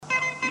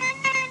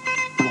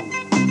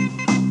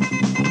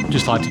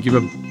Just like to give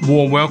a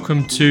warm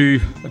welcome to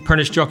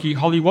apprentice jockey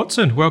Holly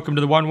Watson. Welcome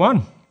to the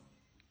 1-1.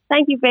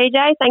 Thank you,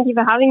 BJ. Thank you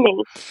for having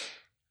me.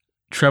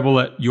 Treble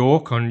at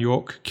York on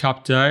York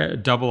Cup Day, a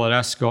double at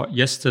Ascot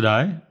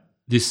yesterday.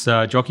 This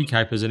jockey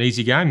caper is an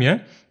easy game,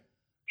 yeah?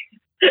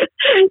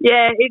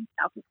 Yeah,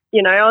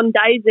 on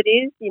days it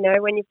is.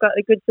 When you've got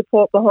the good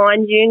support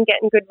behind you and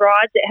getting good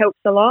rides, it helps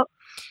a lot.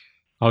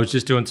 I was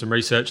just doing some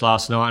research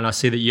last night and I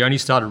see that you only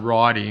started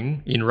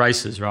riding, in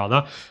races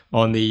rather,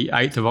 on the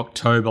 8th of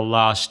October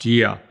last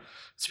year.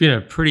 It's been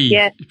a pretty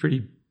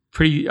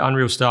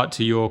unreal start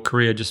to your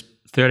career, just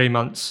 13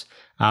 months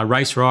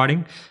race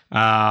riding,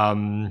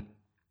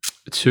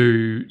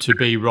 to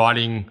be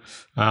riding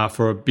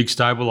for a big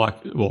stable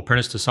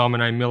apprentice to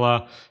Simon A.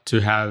 Miller, to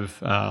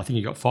have, I think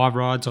you got 5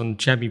 rides on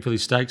Champion Filly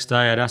Stakes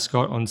Day at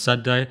Ascot on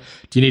Saturday.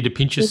 Do you need to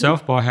pinch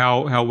yourself by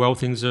how well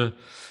things are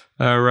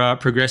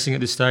progressing at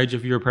this stage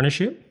of your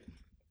apprenticeship?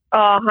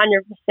 Oh,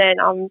 100%.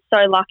 I'm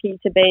so lucky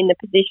to be in the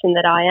position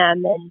that I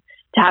am and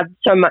to have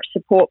so much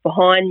support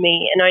behind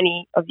me. And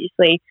we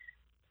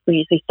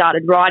usually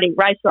started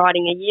race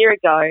riding a year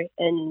ago,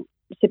 and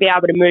to be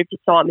able to move to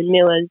Simon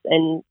Miller's,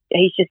 and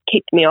he's just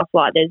kicked me off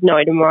like there's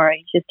no tomorrow.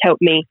 He's just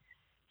helped me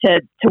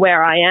to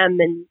where I am,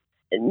 and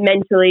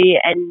mentally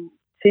and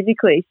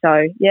physically.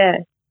 So, yeah.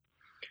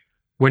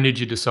 When did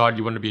you decide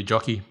you wanted to be a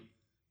jockey?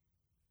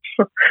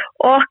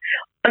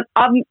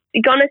 I'm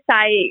going to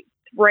say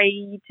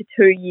 3 to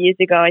 2 years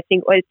ago. I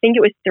think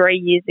it was 3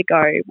 years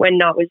ago when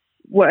I was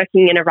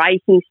working in a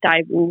racing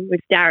stable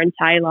with Darren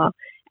Taylor,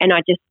 and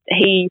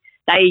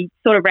they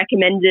sort of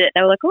recommended it.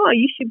 They were like, "Oh,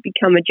 you should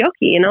become a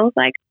jockey," and I was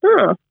like,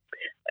 "Oh,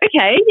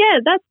 okay, yeah,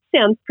 that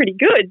sounds pretty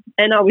good."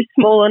 And I was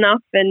small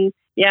enough, and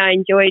yeah, I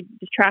enjoyed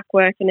the track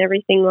work and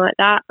everything like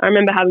that. I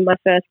remember having my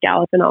first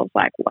gallop, and I was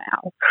like,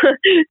 "Wow,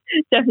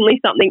 definitely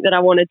something that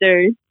I want to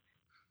do."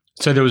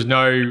 So there was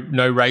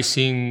no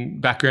racing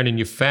background in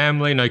your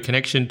family, no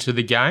connection to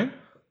the game?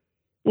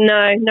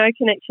 No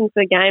connection to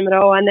the game at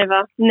all. I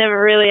never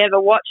really ever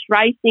watched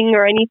racing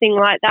or anything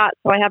like that,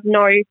 so I have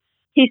no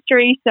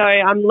history. So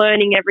I'm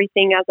learning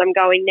everything as I'm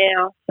going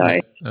now. So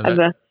I have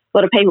a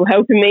lot of people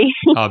helping me.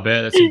 I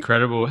bet. That's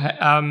incredible.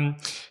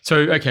 So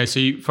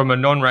you, from a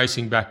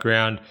non-racing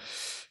background,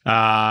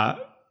 not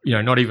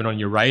even on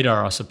your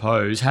radar, I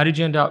suppose, how did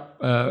you end up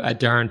at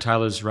Darren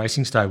Taylor's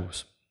racing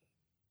stables?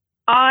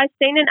 I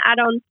seen an ad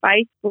on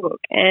Facebook,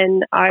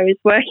 and I was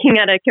working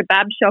at a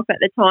kebab shop at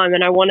the time,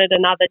 and I wanted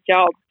another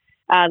job,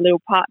 a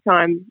little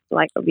part-time,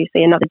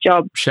 obviously another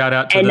job. Shout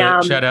out to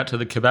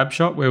the kebab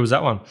shop. Where was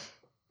that one?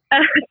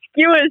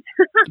 Skewers.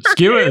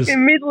 Skewers?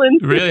 In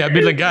Midland. Really? At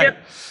Midland Gate?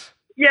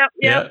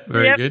 Yep.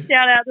 Very good.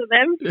 Shout out to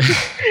them.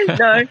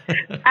 No.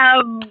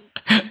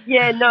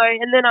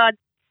 And then I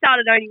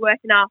started only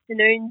working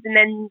afternoons, and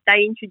then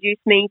they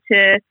introduced me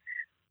to...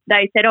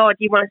 They said, "Oh, do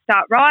you want to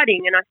start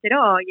riding?" And I said,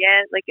 "Oh,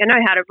 yeah, I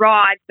know how to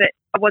ride, but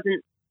I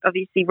wasn't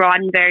obviously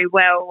riding very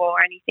well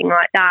or anything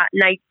like that."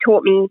 And they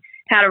taught me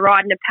how to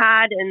ride in a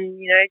pad and,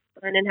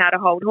 learning how to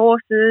hold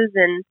horses.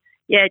 And,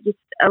 yeah, just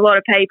a lot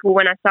of people,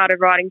 when I started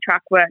riding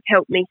track work,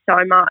 helped me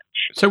so much.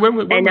 So when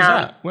was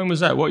that? When was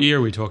that? What year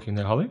are we talking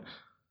there, Holly?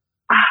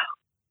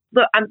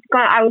 Look, I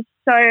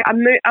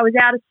was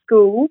out of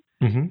school.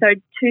 Mm-hmm. So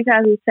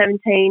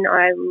 2017,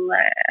 I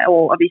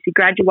obviously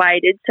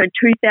graduated. So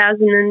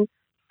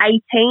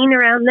 2018,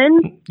 around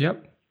then.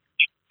 Yep.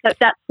 So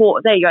that's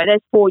 4. There you go. There's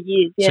 4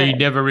 years. Yeah. So you'd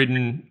never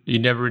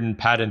ridden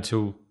pad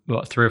until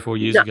 3 or 4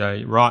 years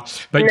ago,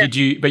 right? But But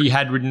you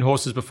had ridden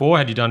horses before?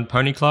 Had you done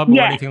pony club or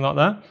anything like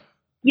that?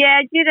 Yeah,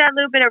 I did a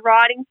little bit of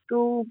riding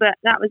school, but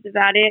that was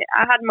about it.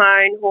 I had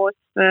my own horse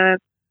for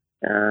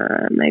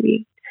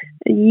maybe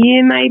a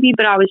year,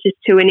 but I was just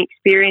too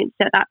inexperienced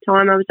at that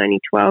time. I was only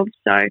 12,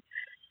 so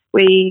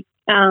we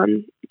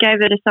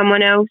gave it to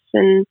someone else,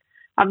 and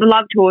I've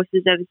loved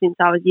horses ever since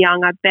I was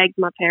young. I begged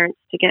my parents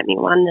to get me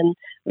one, and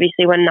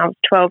obviously when I was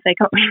 12, they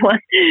got me one,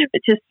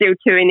 but just still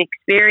too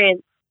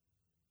inexperienced.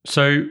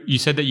 So you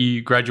said that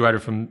you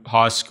graduated from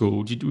high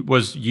school.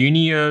 Was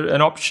uni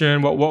an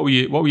option? What were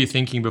you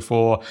thinking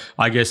before,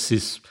 I guess,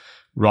 this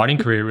riding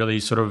career really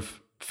sort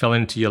of fell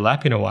into your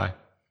lap in a way?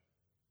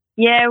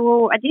 Yeah,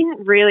 well, I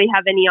didn't really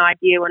have any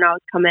idea when I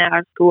was coming out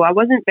of school. I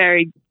wasn't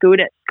very good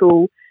at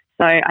school,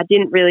 so I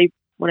didn't really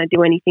want to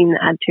do anything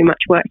that had too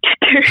much work to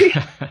do,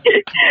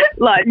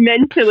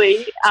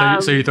 mentally.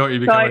 So you thought you'd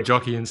become a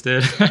jockey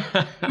instead?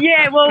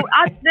 Yeah, well,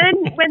 then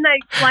when they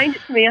explained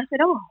it to me, I said,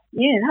 "Oh,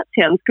 yeah, that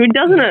sounds good,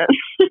 doesn't it?"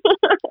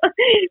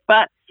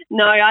 But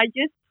no, I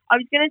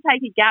was going to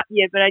take a gap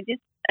year, but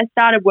I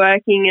started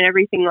working and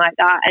everything like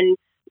that, and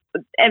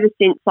ever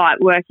since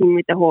working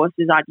with the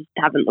horses, I just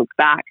haven't looked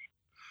back.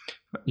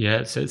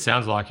 Yeah, so it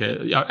sounds like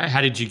it. How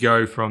did you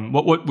go from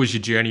what was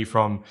your journey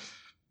from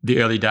the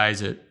early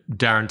days at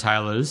Darren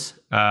Taylor's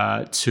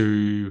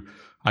to,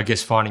 I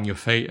guess, finding your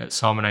feet at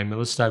Simon A.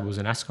 Miller's stables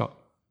in Ascot?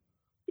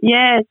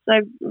 Yeah, so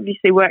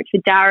obviously worked for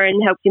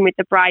Darren, helped him with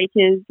the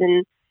breakers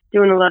and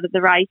doing a lot of the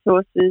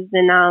racehorses.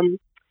 And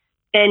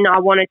then I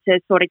wanted to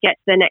sort of get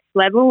to the next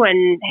level,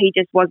 and he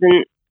just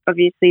wasn't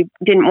obviously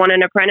didn't want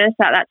an apprentice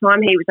at that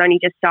time. He was only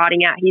just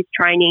starting out his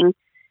training.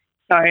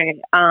 So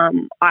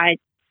I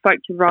spoke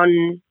to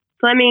Ron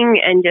Fleming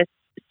and just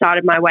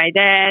started my way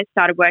there,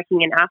 started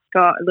working in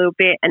Ascot a little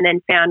bit, and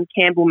then found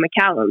Campbell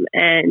McCallum.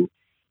 And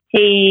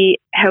he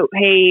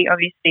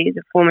obviously is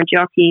a former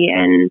jockey,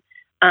 and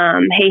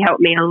he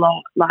helped me a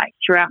lot, like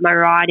throughout my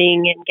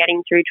riding and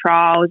getting through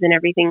trials and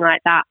everything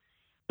like that.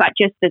 But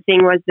just the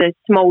thing was the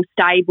small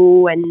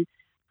stable and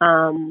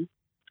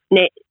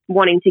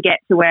wanting to get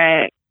to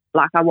where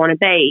like I want to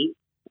be,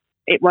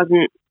 it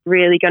wasn't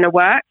really going to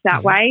work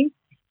that way.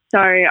 So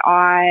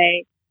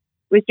I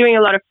was doing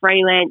a lot of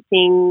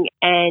freelancing,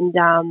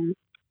 and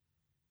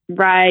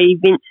Ray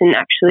Vincent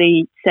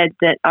actually said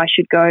that I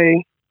should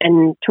go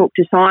and talk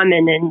to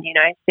Simon and, you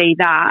know, see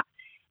that,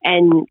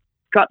 and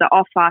got the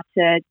offer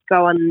to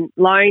go on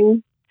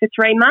loan for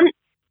 3 months.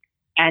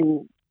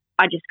 And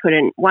I just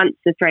couldn't. Once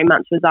the 3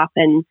 months was up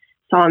and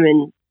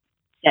Simon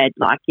said,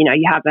 like, you know,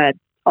 you have a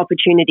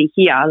opportunity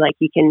here, like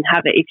you can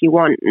have it if you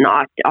want, and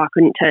I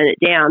couldn't turn it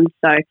down.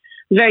 So it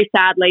was very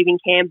sad leaving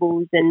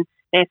Campbell's and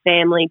their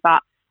family,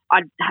 but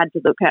I had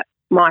to look at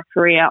my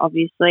career,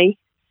 obviously.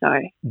 So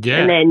yeah,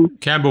 and then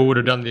Campbell would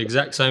have done the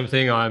exact same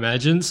thing, I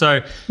imagine.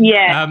 So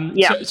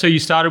So you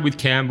started with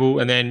Campbell,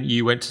 and then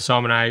you went to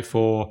Simon A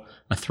for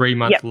a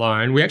 3-month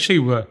loan. We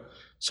actually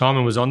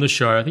Simon was on the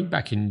show, I think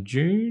back in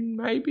June,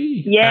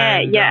 maybe.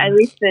 I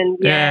listened.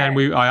 Yeah, and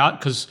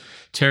because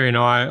Terry and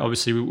I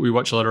obviously we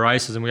watch a lot of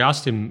races, and we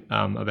asked him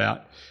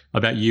about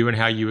you and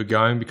how you were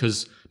going,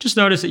 because just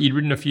noticed that you'd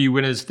ridden a few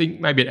winners, I think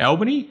maybe at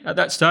Albany at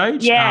that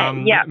stage.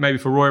 Maybe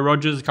for Roy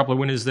Rogers, a couple of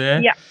winners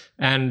there. Yeah.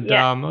 And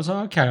I was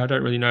like, okay, I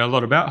don't really know a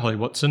lot about Holly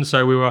Watson.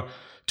 So we were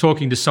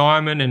talking to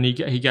Simon, and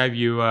he gave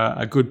you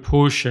a good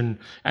push, and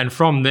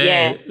from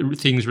there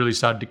things really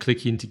started to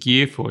click into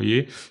gear for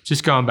you.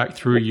 Just going back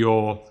through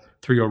your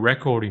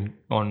recording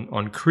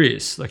on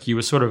Chris, like you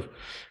were sort of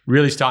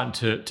really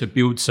starting to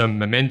build some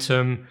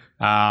momentum.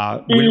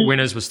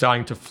 Winners were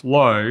starting to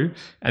flow,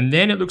 and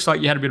then it looks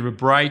like you had a bit of a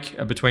break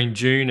between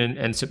June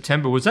and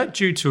September. Was that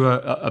due to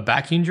a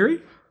back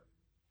injury?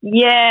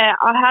 Yeah,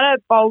 I had a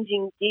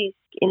bulging disc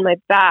in my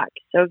back,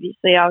 so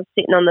obviously I was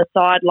sitting on the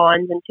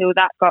sidelines until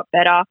that got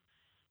better.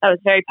 That was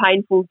very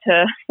painful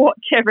to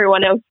watch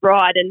everyone else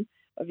ride, and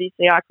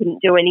obviously I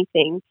couldn't do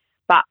anything.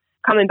 But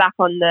coming back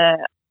on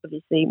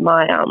obviously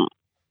my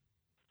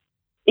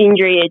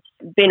injury,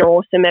 it's been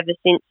awesome ever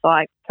since.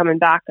 Like coming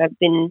back, I've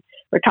been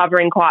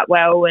recovering quite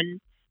well, and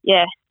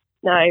it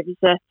was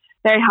a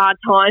very hard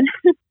time.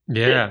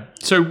 Yeah.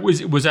 So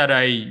was that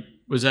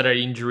an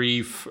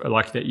injury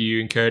like that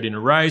you incurred in a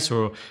race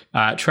or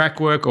track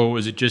work, or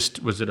was it just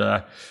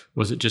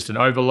an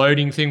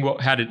overloading thing?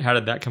 How did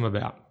that come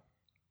about?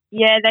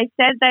 Yeah, they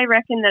said they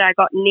reckon that I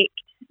got nicked.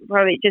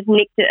 Probably just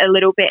nicked it a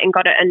little bit and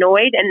got it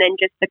annoyed, and then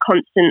just the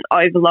constant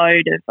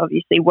overload of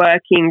obviously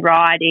working,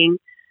 riding,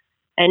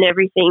 and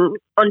everything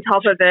on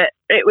top of it.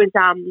 It was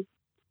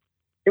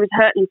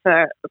hurting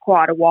for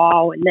quite a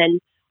while, and then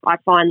I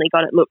finally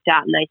got it looked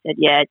at, and they said,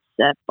 yeah, it's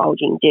a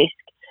bulging disc.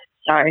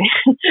 So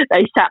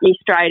they sat me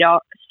straight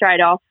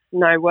off,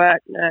 no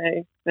work,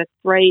 for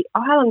 3.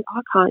 How long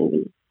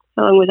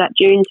was that?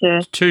 June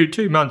to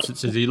 2 months. It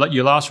says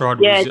your last ride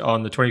was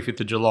on the 25th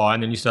of July,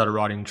 and then you started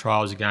riding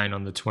trials again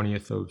on the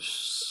 20th of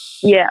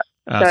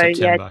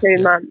September. 2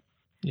 months.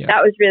 Yeah.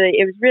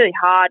 It was really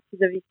hard,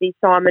 because obviously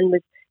Simon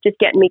was just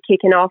getting me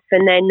kicking off,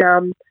 and then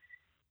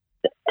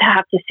to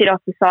have to sit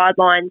off the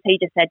sidelines, he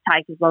just said,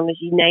 take as long as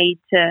you need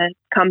to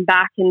come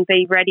back and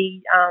be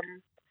ready.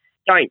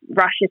 Don't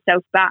rush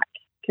yourself back,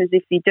 because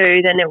if you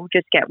do, then it will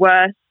just get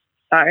worse.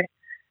 So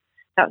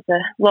that was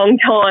a long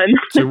time.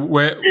 So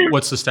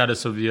what's the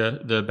status of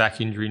the back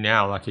injury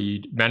now? Like, are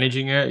you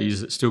managing it?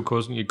 Is it still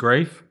causing you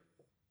grief?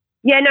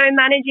 Yeah, no,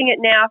 managing it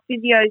now.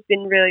 Physio's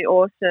been really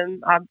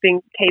awesome. I've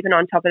been keeping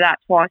on top of that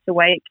twice a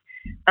week.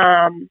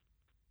 The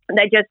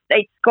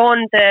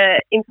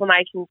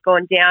inflammation's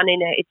gone down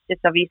in it. It's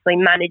just obviously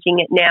managing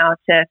it now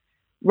to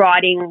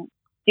riding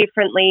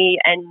differently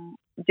and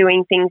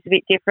doing things a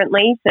bit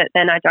differently, so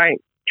then I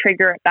don't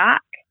trigger it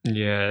back.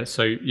 Yeah.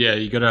 So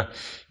you got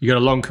a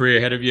long career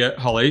ahead of you,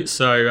 Holly.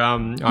 So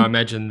I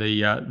imagine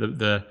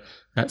the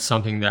that's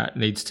something that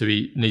needs to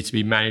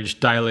be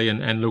managed daily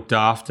and looked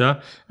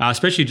after,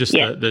 especially just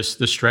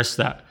the stress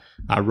that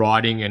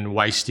riding and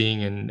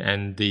wasting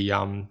and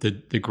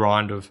the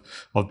grind of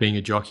being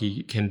a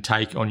jockey can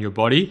take on your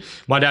body.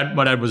 My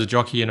dad was a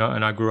jockey, and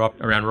I grew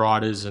up around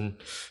riders, and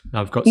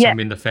I've got some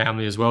in the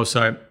family as well.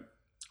 So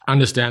I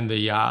understand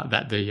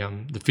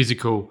the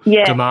physical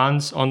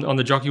demands on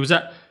the jockey. Was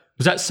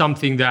that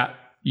something that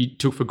you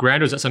took for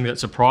granted? Was that something that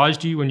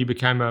surprised you when you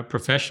became a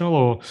professional,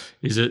 or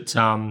is it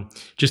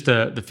just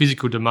the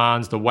physical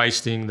demands, the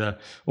wasting,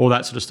 all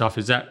that sort of stuff?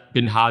 Has that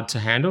been hard to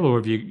handle, or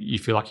have you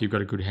feel like you've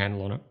got a good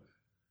handle on it?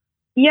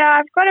 Yeah,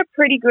 I've got a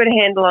pretty good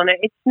handle on it.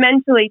 It's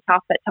mentally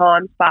tough at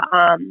times, but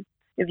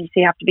obviously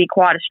you have to be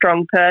quite a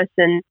strong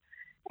person.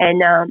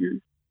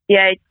 And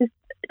it's just,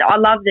 I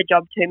love the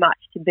job too much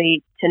to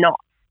not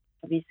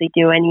obviously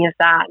do any of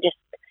that. Just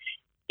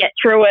get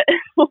through it.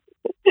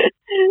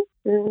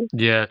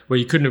 Yeah, well,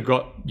 you couldn't have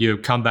got your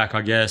comeback,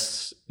 I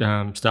guess,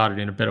 started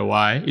in a better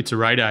way. It's a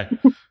Ray Day,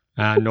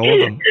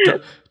 Northam,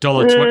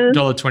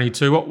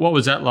 $1.22. What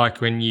was that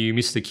like when you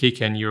missed the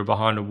kick and you were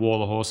behind a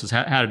wall of horses?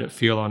 How did it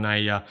feel on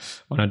a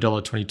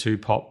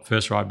 $1.22 pop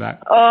first ride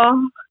back?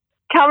 Oh,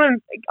 coming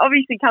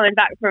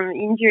back from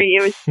injury,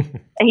 it was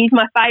he's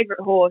my favourite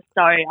horse,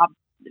 so I'm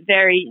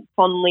very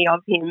fondly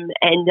of him,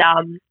 and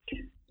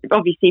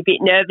obviously a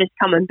bit nervous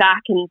coming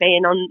back and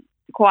being on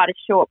quite a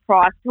short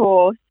priced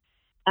horse.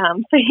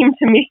 For him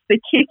to miss the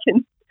kick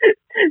and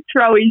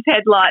throw his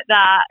head like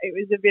that, it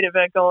was a bit of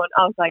a gone.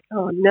 I was like,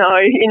 oh no,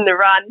 in the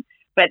run.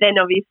 But then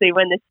obviously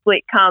when the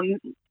split come,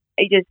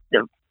 he just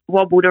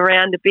wobbled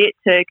around a bit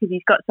because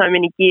he's got so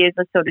many gears.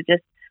 I sort of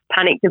just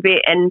panicked a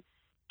bit and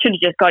should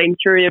have just got him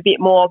through a bit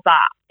more.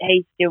 But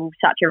he's still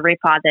such a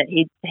ripper that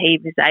he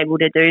was able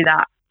to do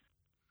that.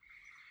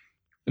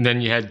 And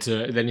then you had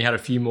a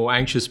few more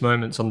anxious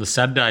moments on the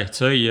Saturday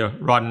too. You're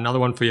riding another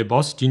one for your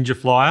boss, Ginger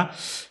Flyer,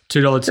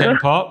 $2.10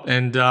 pop,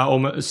 and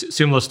almost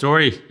similar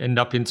story. End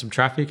up in some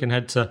traffic and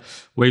had to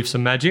weave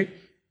some magic.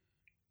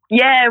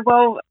 Yeah,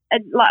 well,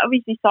 like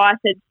obviously, so I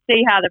said,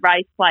 see how the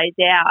race plays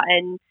out,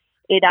 and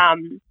it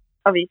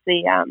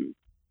obviously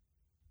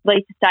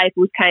Lisa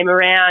Staples came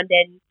around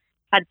and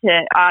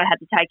I had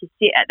to take a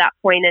sit at that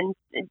point,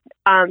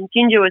 and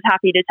Ginger was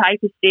happy to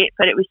take a sit,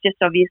 but it was just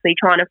obviously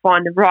trying to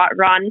find the right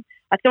run.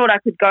 I thought I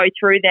could go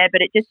through there,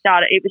 but it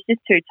was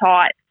just too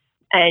tight,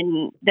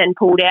 and then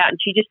pulled out, and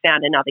she just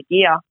found another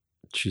gear.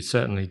 She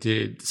certainly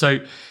did. So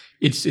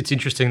it's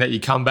interesting that you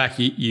come back,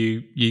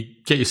 you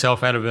get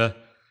yourself out of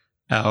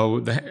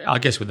I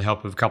guess with the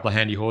help of a couple of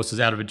handy horses,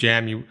 out of a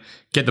jam, you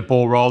get the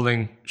ball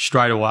rolling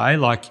straight away.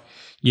 Like,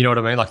 you know what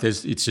I mean? Like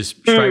it's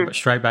just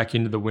straight back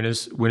into the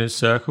winners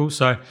circle.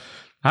 So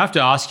I have to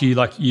ask you,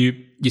 like you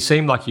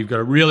seem like you've got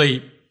a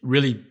really,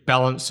 really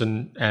balanced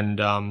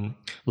and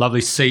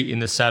lovely seat in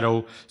the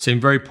saddle. Seem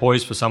very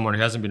poised for someone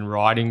who hasn't been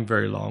riding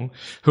very long.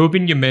 Who have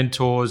been your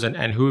mentors and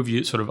who have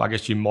you sort of, I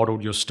guess, you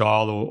modelled your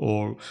style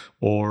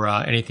or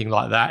anything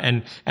like that?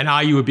 And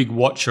are you a big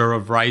watcher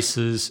of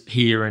races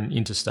here and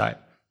interstate?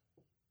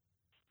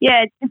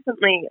 Yeah,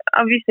 definitely.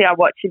 Obviously, I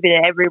watch a bit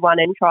of everyone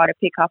and try to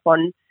pick up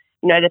on,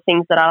 the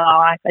things that I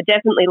like. I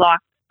definitely like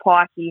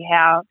Pikey,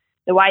 how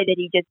the way that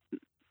he just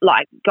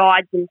like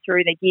guides them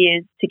through the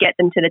gears to get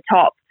them to the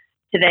top,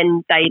 to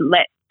then they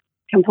let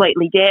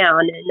completely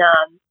down.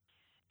 And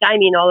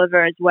Damien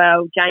Oliver as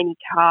well, Jamie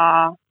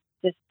Carr,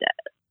 just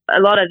a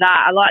lot of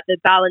that. I like the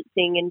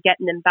balancing and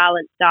getting them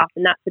balanced up,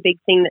 and that's the big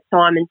thing that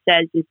Simon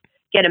says is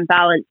get them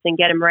balanced and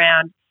get them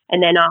round,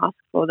 and then ask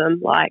for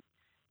them. Like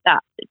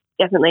that's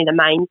definitely the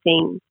main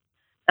thing.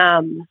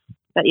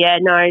 But yeah,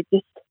 no,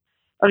 just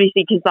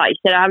obviously because like you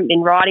said, I haven't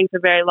been riding for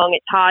very long.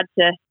 It's hard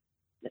to.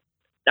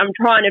 I'm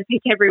trying to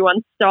pick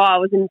everyone's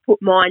styles and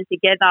put mine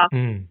together.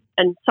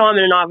 And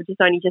Simon and I were just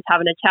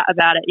having a chat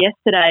about it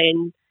yesterday,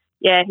 and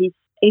yeah,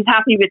 he's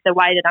happy with the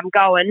way that I'm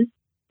going.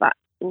 But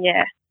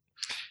yeah.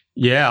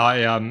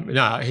 Yeah,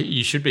 no,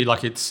 you should be.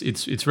 Like it's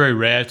very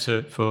rare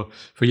for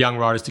young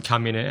riders to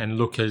come in and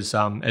look as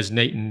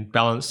neat and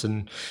balanced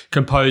and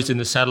composed in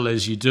the saddle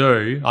as you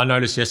do. I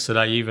noticed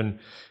yesterday you even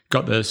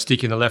got the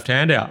stick in the left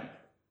hand out.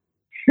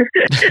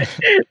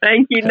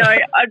 Thank you. No,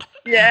 I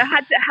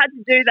had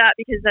to do that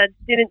because I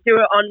didn't do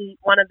it on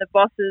one of the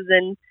bosses,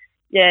 and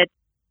yeah,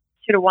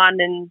 should have won.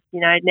 And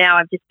now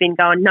I've just been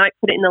going, no,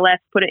 put it in the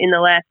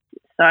left.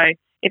 So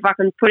if I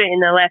can put it in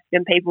the left,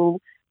 then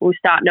people will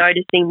start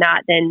noticing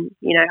that. Then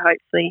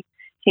hopefully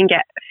can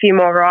get a few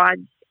more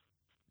rides.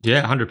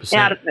 Yeah, 100%.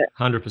 Out of it.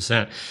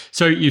 100%.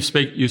 So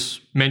you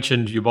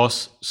mentioned your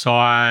boss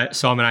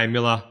Simon A.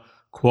 Miller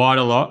quite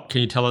a lot.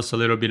 Can you tell us a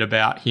little bit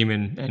about him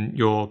and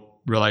your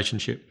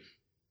relationship?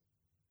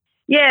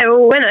 Yeah,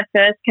 well, when I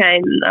first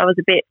came, I was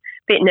a bit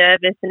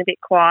nervous and a bit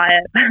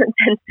quiet. But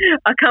then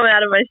I come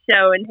out of my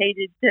shell, and he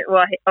did.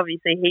 Well,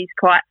 obviously he's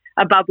quite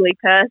a bubbly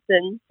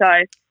person. So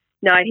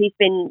no, he's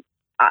been.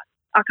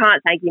 I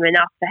can't thank him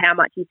enough for how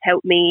much he's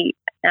helped me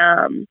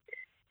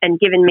and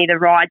given me the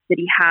rides that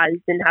he has,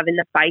 and having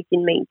the faith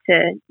in me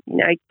to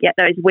get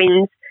those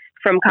wins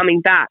from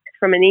coming back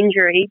from an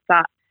injury.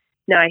 But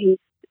no, he's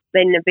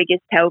been the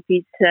biggest help.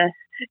 He's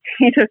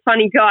a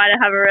funny guy to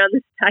have around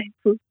the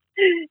stable.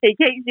 He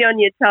keeps you on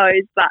your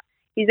toes, but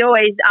he's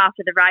always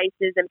after the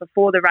races and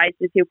before the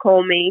races he'll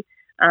call me.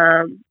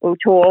 We'll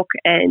talk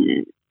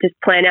and just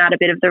plan out a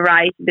bit of the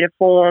race, a bit of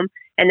form,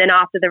 and then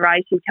after the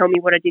race he'll tell me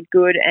what I did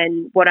good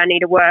and what I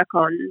need to work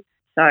on.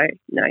 So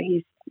no,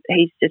 he's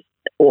just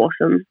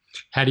awesome.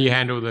 How do you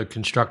handle the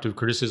constructive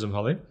criticism,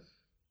 Holly?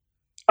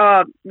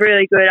 Oh,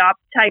 really good. I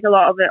take a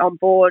lot of it on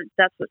board.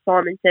 That's what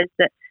Simon says,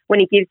 that when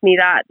he gives me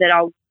that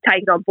I'll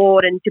take it on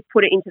board and to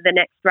put it into the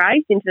next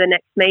race, into the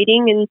next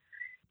meeting, and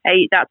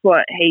that's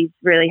what he's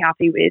really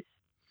happy with.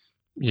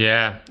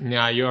 Yeah,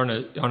 now you're on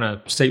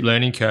a steep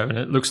learning curve, and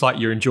it looks like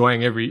you're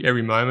enjoying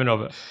every moment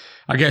of it.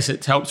 I guess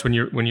it helps when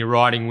you're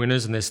riding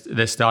winners and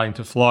they're starting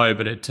to flow.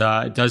 But it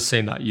does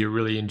seem that you're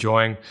really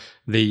enjoying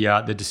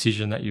the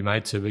decision that you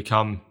made to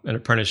become an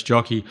apprentice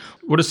jockey.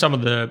 What are some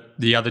of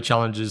the other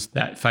challenges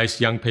that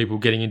face young people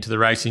getting into the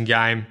racing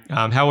game?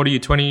 How old are you?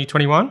 20,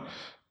 21?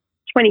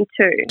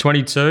 22.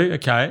 22.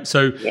 Okay.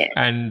 So, Yeah.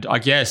 and I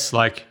guess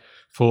like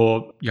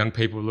for young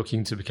people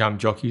looking to become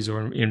jockeys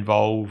or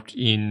involved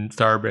in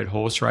thoroughbred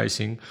horse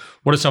racing,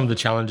 what are some of the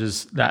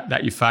challenges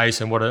that you face,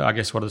 and what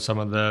are some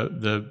of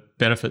the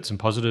benefits and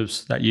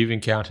positives that you've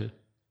encountered?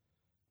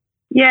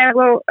 Yeah,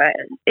 well,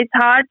 it's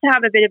hard to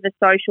have a bit of a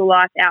social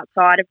life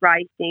outside of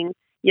racing.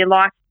 Your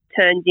life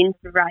turns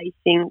into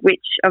racing,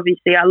 which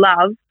obviously I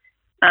love.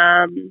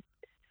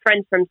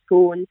 Friends from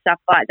school and stuff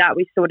like that,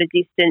 we sort of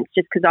distance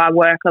just because I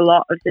work a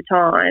lot of the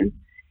time.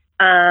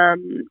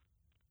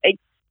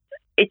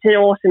 It's an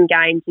awesome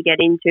game to get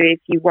into if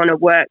you want to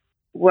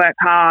work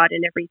hard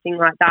and everything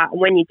like that. And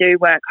when you do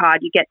work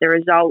hard, you get the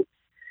results.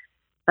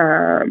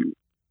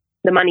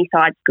 The money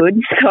side's good,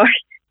 so.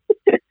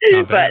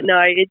 But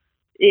no,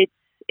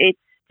 it's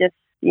just,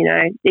 you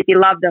know, if you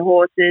love the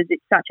horses,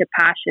 it's such a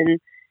passion,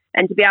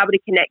 and to be able to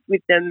connect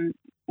with them,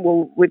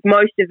 well, with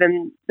most of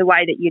them, the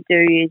way that you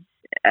do is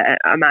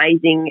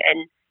amazing,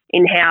 and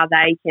in how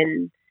they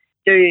can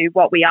do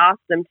what we ask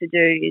them to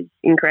do is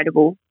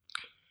incredible.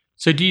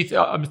 So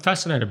I'm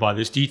fascinated by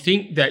this. Do you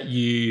think that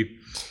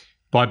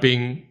by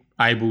being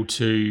able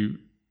to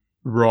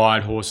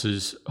ride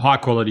horses, high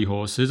quality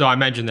horses, I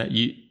imagine that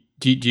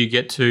do you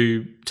get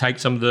to take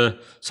some of the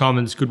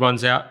Simon's good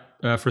ones out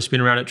for a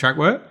spin around at track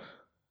work?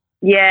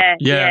 Yeah.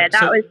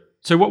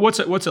 So what's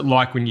it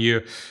like when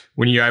you're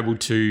able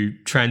to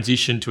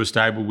transition to a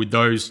stable with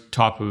those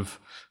type of,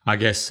 I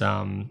guess,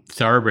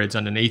 thoroughbreds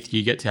underneath you?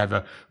 You get to have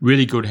a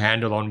really good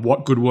handle on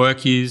what good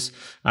work is,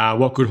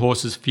 what good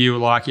horses feel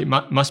like. It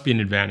must be an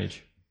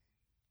advantage.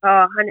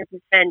 Oh,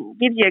 100%.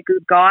 Gives you a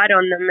good guide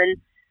on them,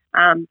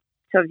 and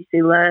to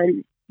obviously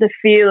learn the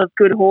feel of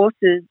good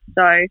horses.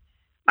 So I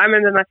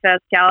remember my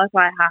first gallop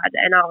I had,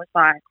 and I was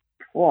like,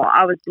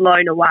 I was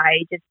blown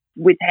away just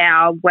with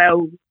how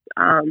well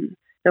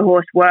the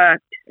horse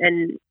worked,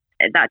 and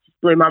that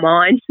just blew my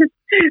mind.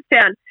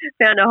 found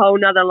a whole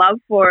nother love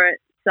for it.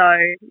 So,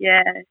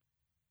 yeah.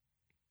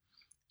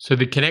 So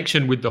the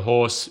connection with the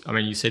horse, I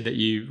mean, you said that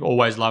you've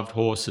always loved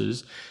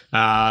horses.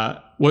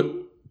 What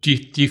do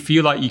you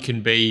feel like you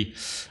can be,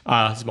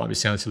 this might be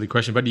sound a silly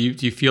question, but do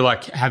you feel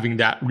like having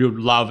that real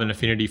love and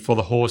affinity for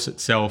the horse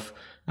itself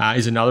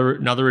is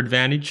another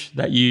advantage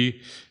that you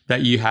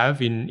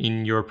have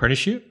in your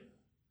apprenticeship?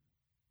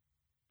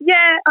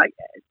 Yeah,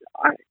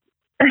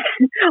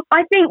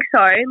 I think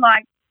so.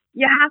 Like,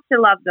 you have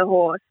to love the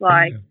horse.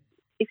 Like,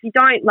 if you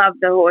don't love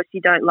the horse, you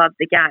don't love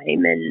the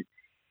game, and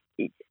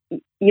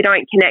you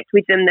don't connect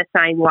with them the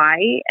same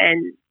way.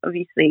 And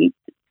obviously,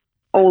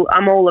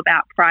 I'm all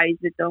about praise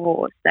with the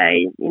horse.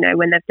 They, you know,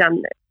 when they've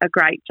done a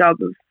great job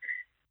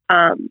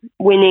of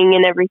winning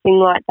and everything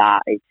like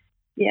that, it's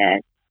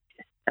just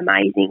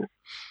amazing.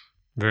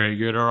 Very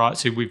good. All right,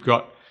 so we've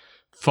got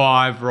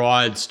 5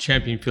 rides,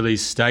 Champion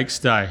Fillies Stakes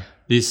Day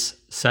this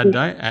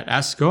Saturday at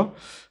Ascot.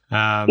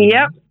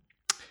 Yep.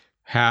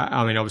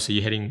 Obviously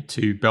you're heading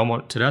to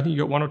Belmont today. I think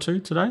you got 1 or 2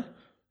 today?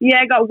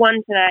 Yeah, I got 1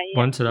 today. Yeah.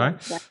 1 today.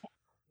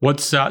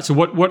 What's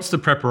the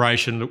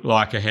preparation look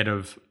like ahead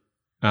of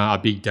a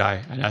big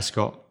day at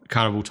Ascot,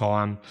 carnival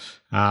time,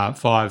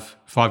 5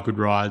 good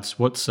rides?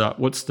 What's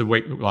the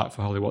week look like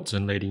for Holly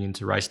Watson leading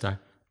into race day?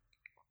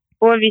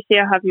 Well, obviously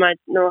I have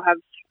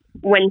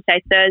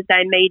Wednesday,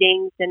 Thursday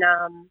meetings, and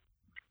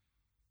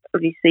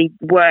obviously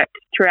work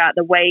throughout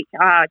the week.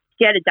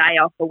 Get a day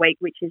off a week,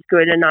 which is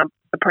good, and I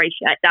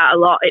appreciate that a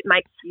lot. It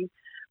makes you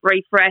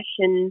refresh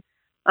and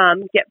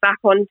get back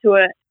onto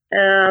it.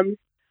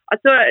 I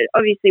sort of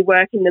obviously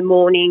work in the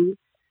morning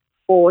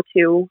 4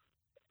 till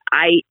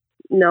 8,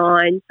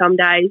 9 some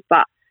days,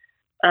 but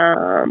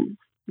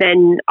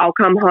then I'll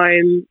come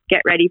home,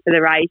 get ready for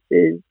the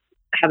races,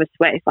 have a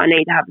sweat if I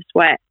need to have a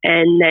sweat,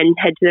 and then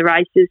head to the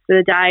races for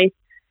the day.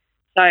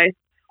 So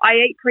I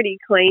eat pretty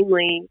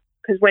cleanly,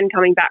 because when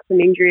coming back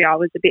from injury, I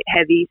was a bit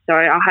heavy, so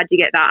I had to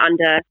get that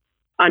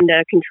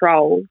under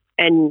control,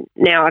 and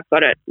now I've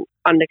got it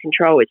under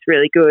control. It's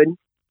really good.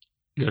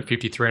 You got a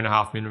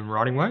 53.5 minimum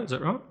riding weight, is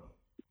that right?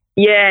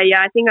 Yeah,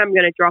 I think I'm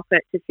going to drop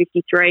it to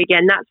 53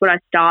 again. That's what I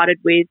started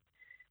with,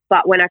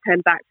 but when I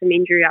came back from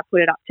injury, I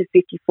put it up to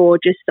 54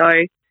 just so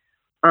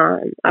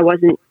I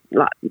wasn't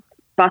like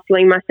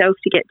bustling myself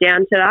to get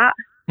down to that.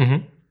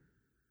 Mm-hmm.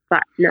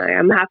 But no,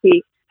 I'm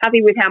happy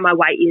with how my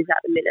weight is at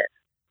the minute.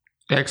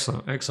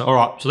 Excellent. All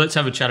right, so let's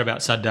have a chat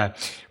about Saturday.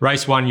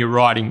 Race 1, you're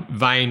riding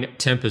Vain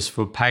Tempest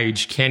for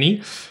Paige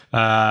Kenny,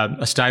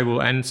 a stable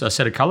and a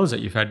set of colours that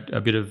you've had a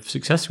bit of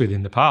success with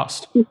in the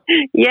past.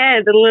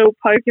 Yeah, the little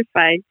poker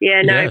face.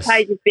 Yeah, no, yes.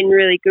 Paige has been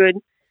really good.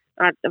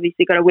 I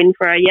obviously got a win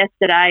for her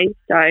yesterday,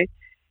 so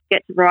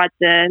get to ride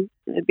the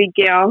big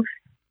girl.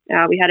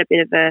 We had a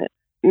bit of a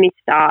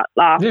misstart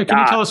last start. Can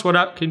you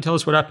tell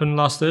us what happened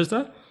last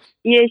Thursday?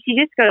 Yeah, she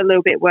just got a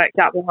little bit worked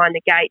up behind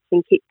the gates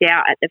and kicked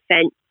out at the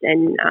fence,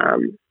 and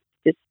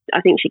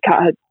I think she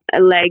cut a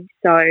leg.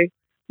 So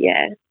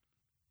yeah.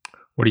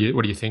 What are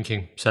you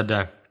thinking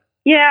Saturday?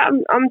 Yeah,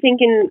 I'm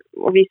thinking.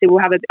 Obviously,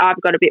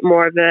 I've got a bit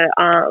more of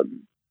a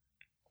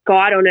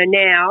guide on her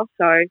now,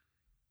 so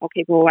I'll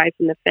keep her away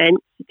from the fence.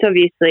 It's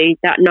obviously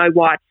that no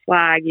white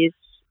flag is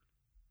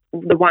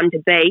the one to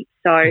beat.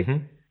 So I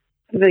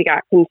think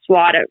I can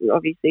slide it.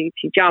 Obviously, if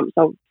she jumps,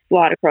 I'll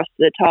slide across to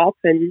the top,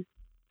 and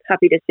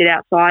happy to sit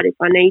outside if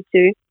I need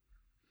to.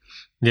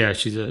 Yeah,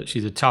 she's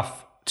a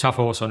tough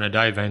horse on her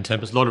day, Van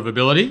Tempest. A lot of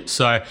ability,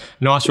 so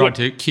nice ride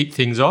to kick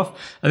things off.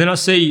 And then I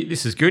see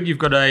this is good. You've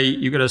got a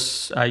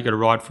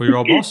ride for your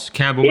old boss,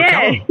 Campbell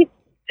McCallum.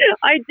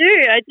 I do.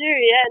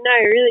 Yeah,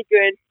 no, really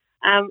good.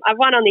 I've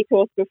won on this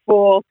horse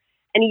before,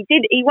 and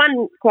he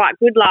won quite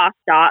good last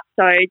start.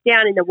 So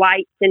down in the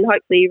weights, and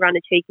hopefully he run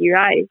a cheeky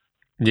race.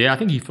 Yeah, I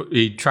think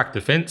he tracked the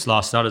fence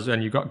last start,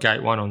 and you got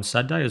gate 1 on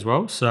Saturday as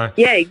well. So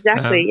yeah,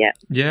 exactly.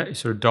 Yeah, you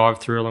sort of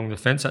dived through along the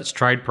fence. That's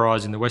trade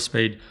prize in the West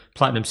Speed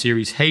Platinum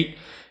Series heat,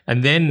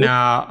 and then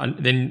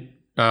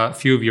a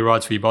few of your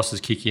rides for your bosses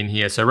kick in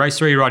here. So race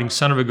 3, you're riding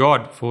Son of a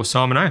God for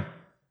Simon A.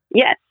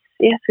 Yes,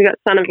 we got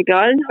Son of a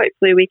God.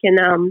 Hopefully we can.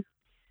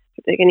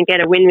 They're going to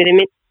get a win with him.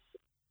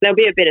 There'll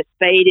be a bit of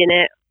speed in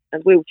it.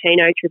 Will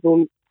Chino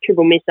triple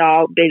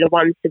missile be the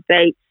ones to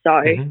beat.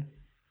 So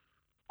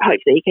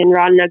hopefully he can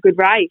run a good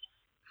race.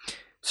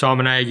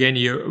 Simon A, again,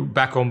 you're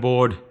back on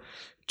board.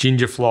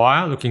 Ginger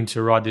Flyer, looking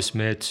to ride this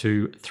mare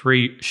to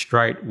 3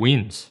 straight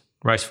wins.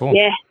 Race 4.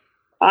 Yeah,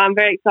 I'm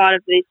very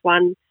excited for this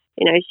one.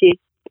 She's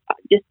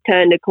just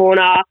turned a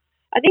corner.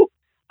 I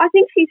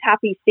think she's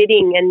happy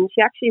sitting, and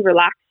she actually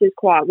relaxes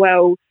quite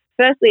well.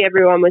 Firstly,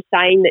 everyone was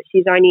saying that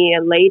she's only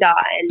a leader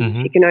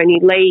and she can only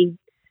lead.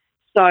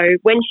 So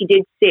when she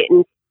did sit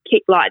and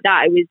kick like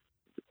that, it was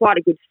quite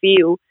a good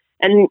feel.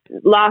 And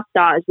last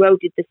start as well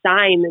did the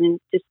same. And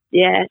just,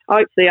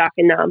 hopefully I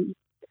can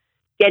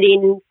get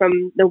in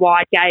from the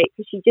wide gate,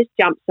 because she just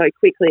jumped so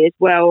quickly as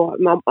well.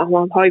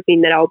 I'm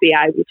hoping that I'll be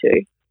able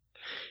to.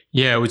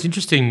 Yeah, it was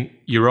interesting.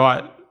 You're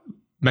right.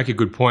 Make a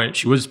good point.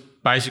 She was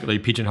basically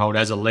pigeonholed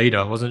as a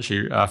leader, wasn't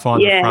she?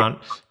 Find the front,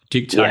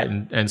 dictate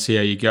and see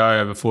how you go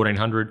over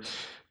 1,400.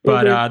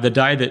 But the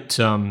day that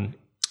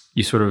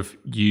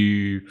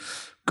you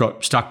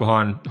got stuck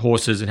behind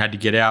horses and had to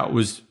get out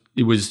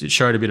it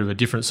showed a bit of a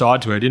different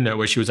side to her, didn't it?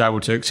 Where she was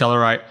able to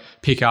accelerate,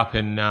 pick up,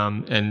 and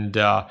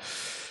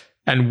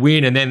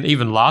win. And then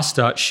even last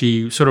start,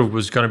 she sort of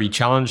was going to be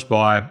challenged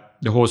by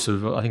the horse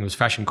of, I think it was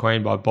Fashion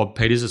Queen, by Bob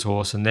Peters'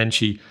 horse, and then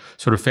she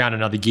sort of found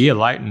another gear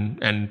late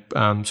and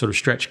sort of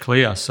stretched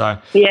clear. So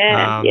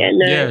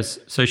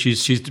so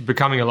she's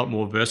becoming a lot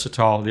more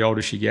versatile the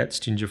older she gets,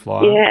 Ginger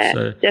Flyer. Yeah,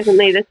 so,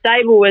 definitely. The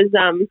stable was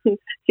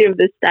few of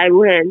the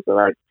stable hands were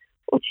like,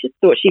 she just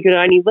thought she could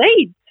only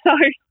lead. So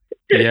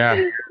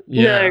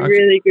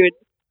really good.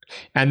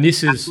 And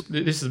this is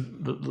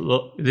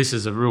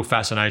a real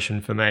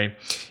fascination for me.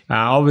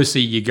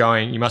 Obviously,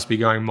 you must be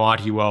going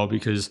mighty well,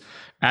 because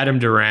Adam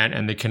Durant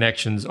and the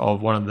connections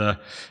of one of the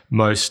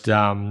most,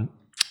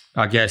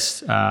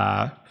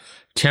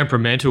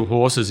 temperamental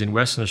horses in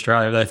Western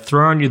Australia. They've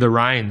thrown you the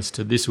reins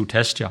to This Will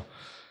Test You.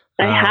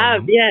 They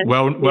have, yeah.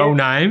 Well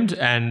named,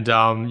 and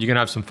you're going to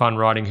have some fun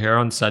riding her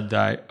on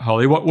Saturday,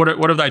 Holly.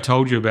 What have they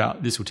told you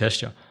about This Will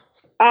Test You?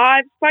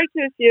 I spoke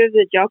to a few of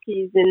the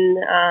jockeys,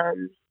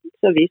 and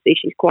obviously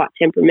she's quite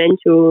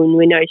temperamental, and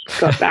we know she's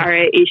got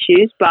barrier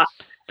issues, but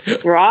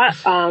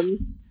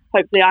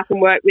hopefully I can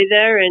work with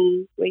her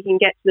and we can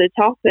get to the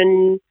top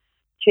and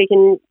she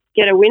can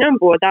get a win on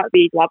board. That would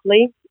be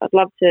lovely. I'd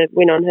love to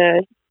win on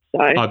her.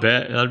 So I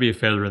bet that'd be a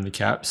feather in the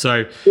cap.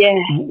 So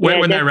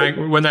when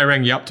they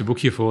rang you up to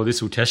book you for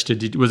This Will Test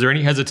You, was there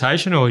any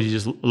hesitation, or did you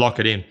just lock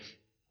it in?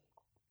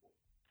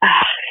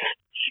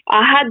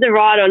 I had the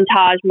ride on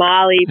Taj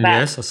Mahali, but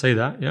yes, I see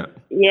that.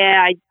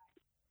 Yeah, I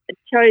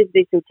chose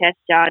This Will Test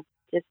You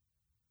just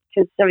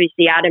because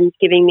obviously Adam's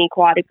giving me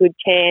quite a good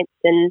chance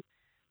and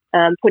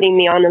putting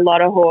me on a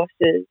lot of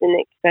horses,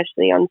 and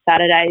especially on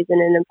Saturdays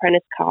and an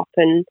apprentice cup,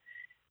 and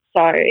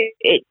so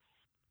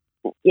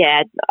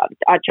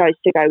I chose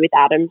to go with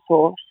Adam's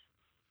horse.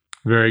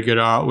 Very good.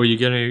 Well, you're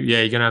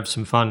gonna have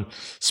some fun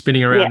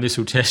spinning around This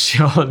Will Test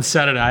You on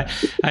Saturday.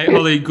 Hey,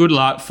 Holly, good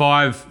luck.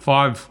 Five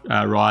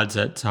rides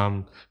at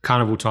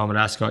carnival time at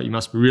Ascot. You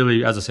must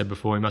really, as I said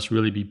before, you must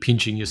really be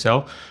pinching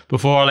yourself.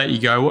 Before I let you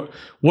go,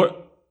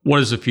 what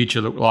does the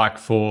future look like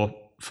for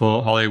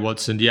Holly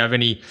Watson? Do you have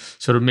any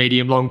sort of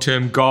medium, long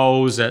term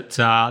goals that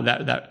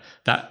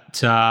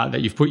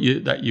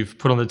you've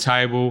put on the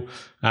table?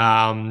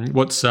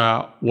 What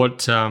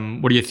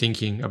are you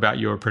thinking about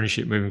your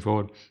apprenticeship moving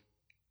forward?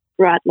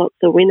 Right, lots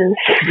of winners.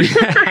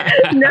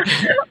 No,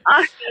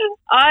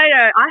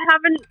 I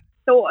haven't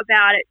thought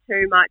about it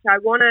too much. I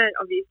want to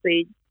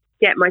obviously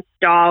get my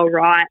style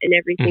right and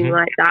everything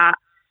like that.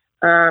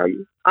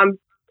 I'm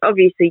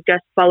obviously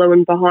just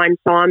following behind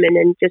Simon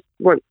and just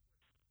want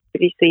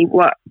obviously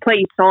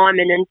please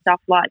Simon and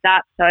stuff like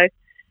that. So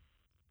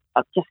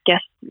I just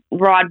guess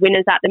ride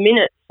winners at the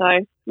minute.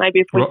 So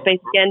maybe if we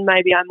speak again,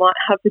 maybe I might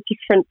have a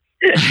different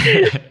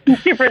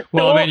different.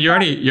 Well, I thought,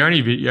 mean, you're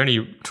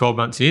only 12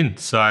 months in,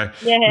 so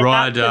yeah,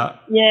 ride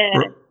yeah.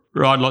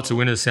 ride lots of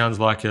winners sounds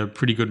like a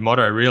pretty good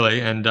motto, really,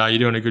 and you're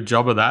doing a good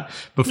job of that.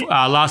 Before,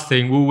 last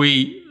thing, will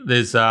we?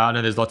 I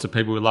know there's lots of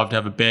people who love to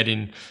have a bet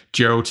in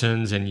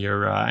Geraldton's and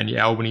your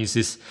Albany's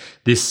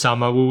this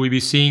summer. Will we be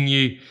seeing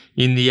you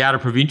in the outer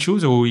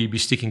provincials, or will you be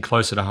sticking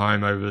closer to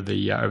home over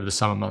the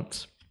summer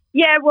months?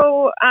 Yeah,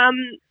 well,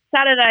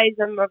 Saturdays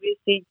I'm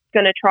obviously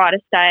going to try to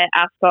stay at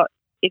Ascot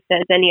if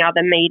there's any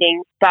other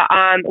meetings, but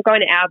I'm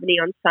going to Albany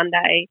on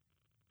Sunday,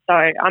 so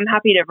I'm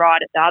happy to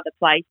ride at the other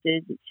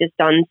places. It's just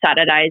on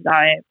Saturdays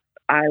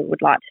I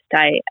would like to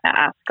stay at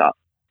Ascot.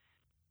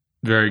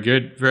 Very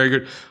good, very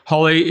good.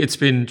 Holly, it's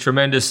been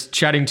tremendous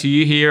chatting to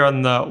you here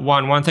on the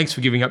 1-1. Thanks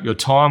for giving up your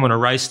time on a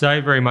race day.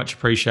 Very much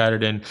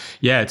appreciated. And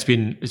yeah, it's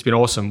been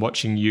awesome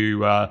watching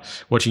you ride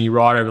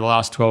over the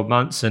last 12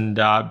 months, and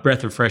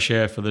breath of fresh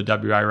air for the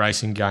WA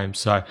racing game.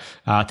 So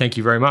thank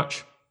you very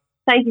much.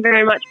 Thank you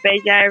very much,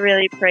 BJ. I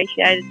really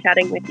appreciated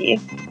chatting with you.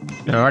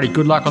 Alrighty,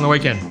 good luck on the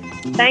weekend.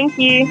 Thank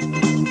you.